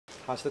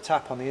has the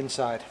tap on the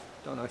inside.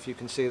 Don't know if you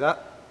can see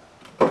that.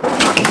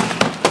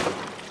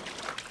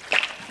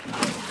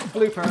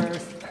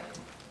 Bloopers!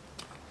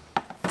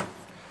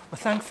 Well,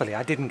 thankfully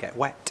I didn't get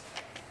wet.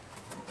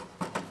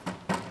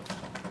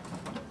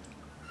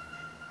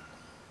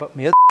 But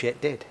my other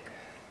shit did.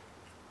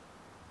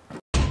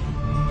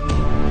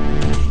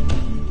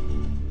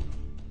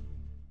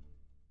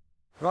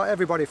 Right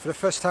everybody, for the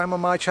first time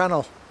on my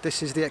channel,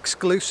 this is the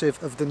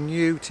exclusive of the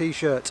new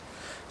t-shirt.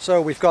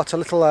 So we've got a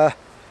little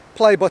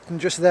play button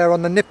just there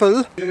on the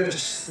nipple.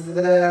 Just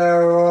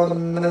there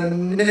on the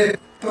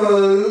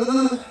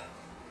nipple.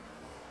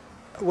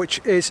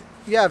 Which is,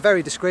 yeah,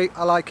 very discreet.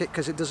 I like it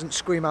because it doesn't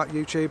scream out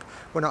YouTube.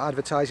 We're not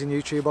advertising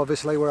YouTube,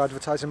 obviously, we're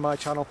advertising my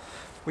channel.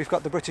 We've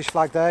got the British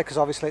flag there because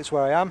obviously it's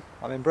where I am.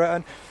 I'm in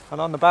Britain.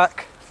 And on the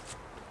back,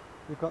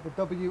 we've got the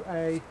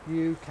WA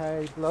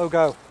UK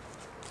logo.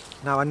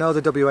 Now I know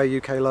the WA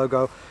UK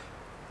logo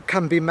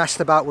can be messed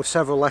about with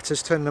several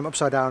letters, turn them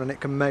upside down, and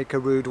it can make a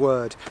rude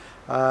word.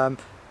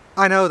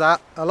 I know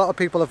that. A lot of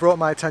people have brought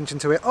my attention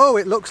to it. Oh,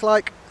 it looks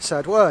like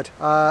said word.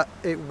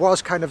 It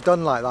was kind of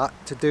done like that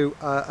to do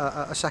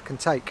a second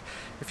take.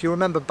 If you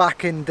remember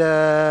back in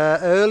the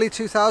early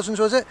 2000s,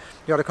 was it?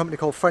 You had a company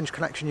called French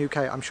Connection UK.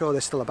 I'm sure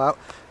they're still about.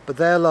 But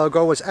their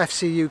logo was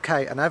FC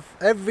UK, and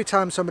every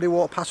time somebody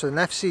walked past with an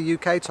FC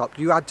UK top,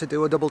 you had to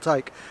do a double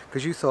take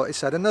because you thought it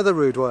said another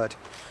rude word.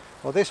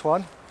 Well, this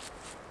one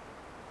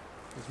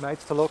is made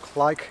to look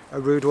like a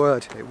rude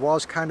word. It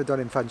was kind of done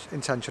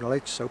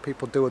intentionally, so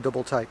people do a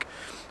double take.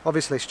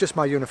 Obviously, it's just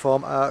my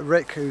uniform.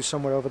 Rick, who's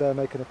somewhere over there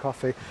making a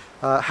coffee,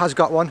 has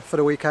got one for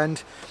the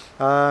weekend.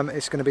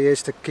 It's going to be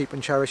his to keep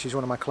and cherish. He's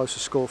one of my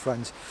closest school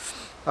friends.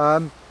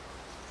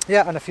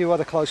 Yeah, and a few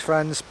other close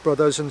friends,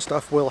 brothers and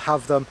stuff, will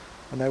have them,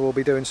 and they will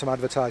be doing some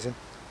advertising.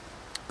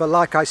 But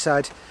like I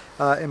said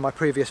in my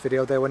previous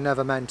video, they were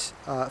never meant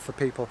for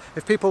people.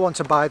 If people want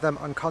to buy them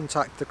and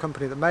contact the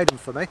company that made them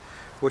for me,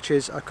 which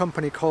is a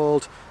company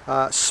called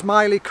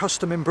Smiley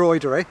Custom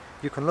Embroidery.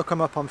 You can look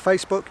them up on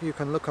Facebook, you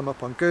can look them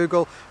up on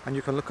Google, and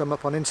you can look them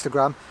up on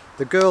Instagram.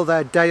 The girl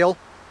there, Dale,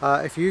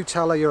 if you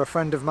tell her you're a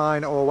friend of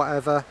mine or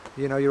whatever,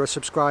 you know, you're a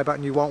subscriber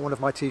and you want one of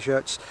my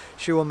t-shirts,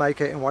 she will make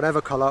it in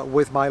whatever colour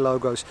with my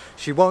logos.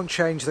 She won't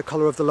change the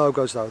colour of the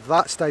logos though.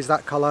 That stays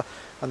that colour,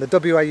 and the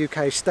WA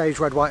UK stays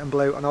red, white and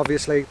blue, and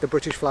obviously the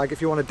British flag.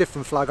 If you want a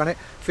different flag on it,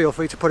 feel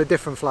free to put a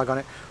different flag on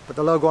it, but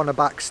the logo on the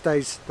back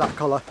stays that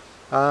colour.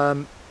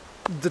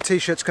 The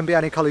t-shirts can be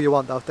any colour you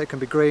want though. They can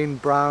be green,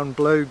 brown,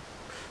 blue,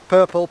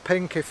 purple,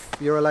 pink if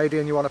you're a lady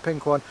and you want a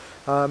pink one.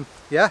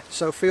 Yeah,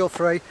 so feel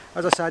free.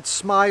 As I said,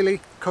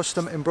 Smiley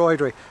Custom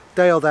Embroidery.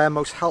 Dale there,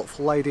 most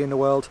helpful lady in the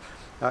world.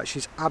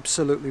 She's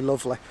absolutely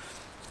lovely.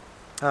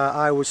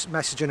 I was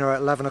messaging her at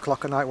 11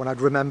 o'clock at night when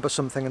I'd remember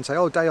something and say,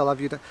 oh Dale,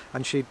 have you done?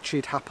 And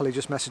she'd happily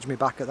just message me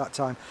back at that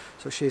time.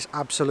 So she's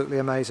absolutely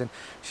amazing.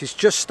 She's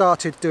just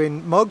started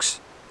doing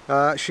mugs.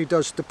 She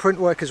does the print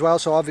work as well,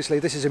 so obviously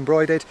this is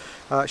embroidered.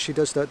 She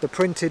does the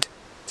printed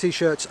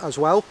t-shirts as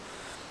well.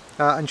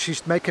 And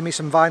she's making me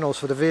some vinyls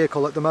for the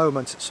vehicle at the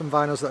moment. Some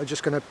vinyls that are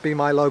just going to be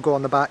my logo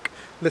on the back.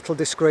 Little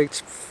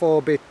discreet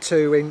 4x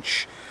 2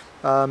 inch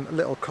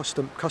little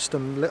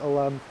custom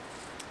little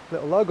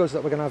logos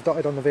that we're going to have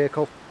dotted on the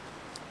vehicle.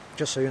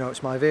 Just so you know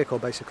it's my vehicle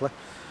basically.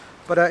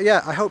 But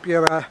yeah, I hope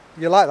you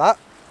like that.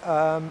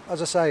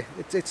 As I say,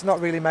 it's not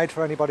really made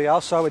for anybody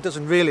else, so it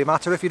doesn't really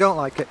matter if you don't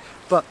like it.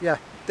 But yeah,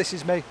 this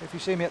is me. If you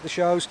see me at the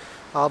shows,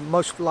 I'll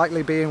most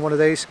likely be in one of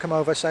these. Come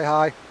over, say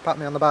hi, pat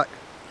me on the back,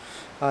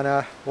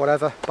 and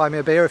whatever, buy me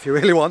a beer if you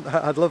really want.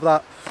 I'd love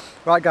that.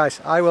 Right guys,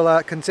 I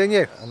will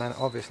continue, and then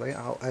obviously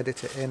I'll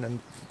edit it in and,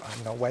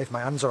 you know, wave my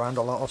hands around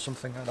a lot or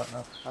something, I don't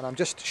know. And I'm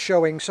just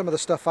showing some of the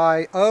stuff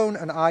I own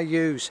and I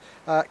use.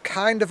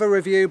 Kind of a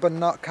review, but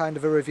not kind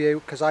of a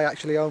review, because I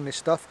actually own this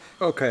stuff.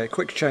 Okay,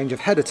 quick change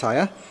of head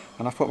attire,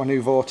 and I've put my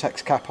new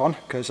Vortex cap on,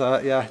 because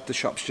yeah, the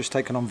shop's just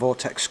taken on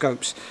Vortex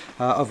scopes,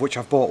 of which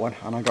I've bought one,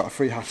 and I got a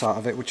free hat out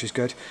of it, which is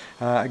good.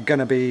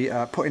 Gonna be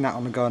putting that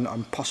on the gun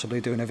and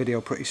possibly doing a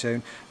video pretty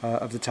soon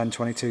of the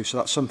 1022, so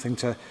that's something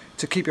to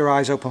keep your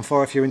eyes open for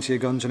if you're into your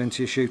guns and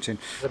into your shooting.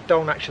 I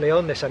don't actually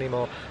own this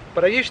anymore,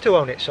 but I used to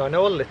own it, so I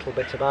know a little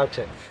bit about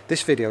it.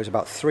 This video is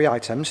about 3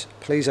 items,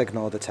 please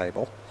ignore the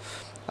table,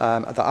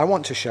 that I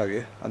want to show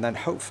you, and then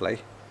hopefully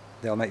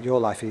they'll make your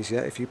life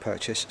easier if you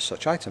purchase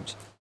such items.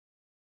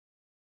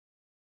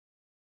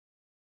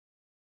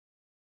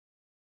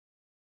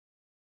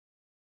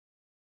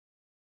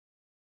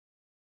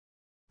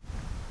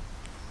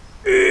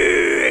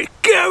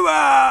 Come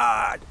on!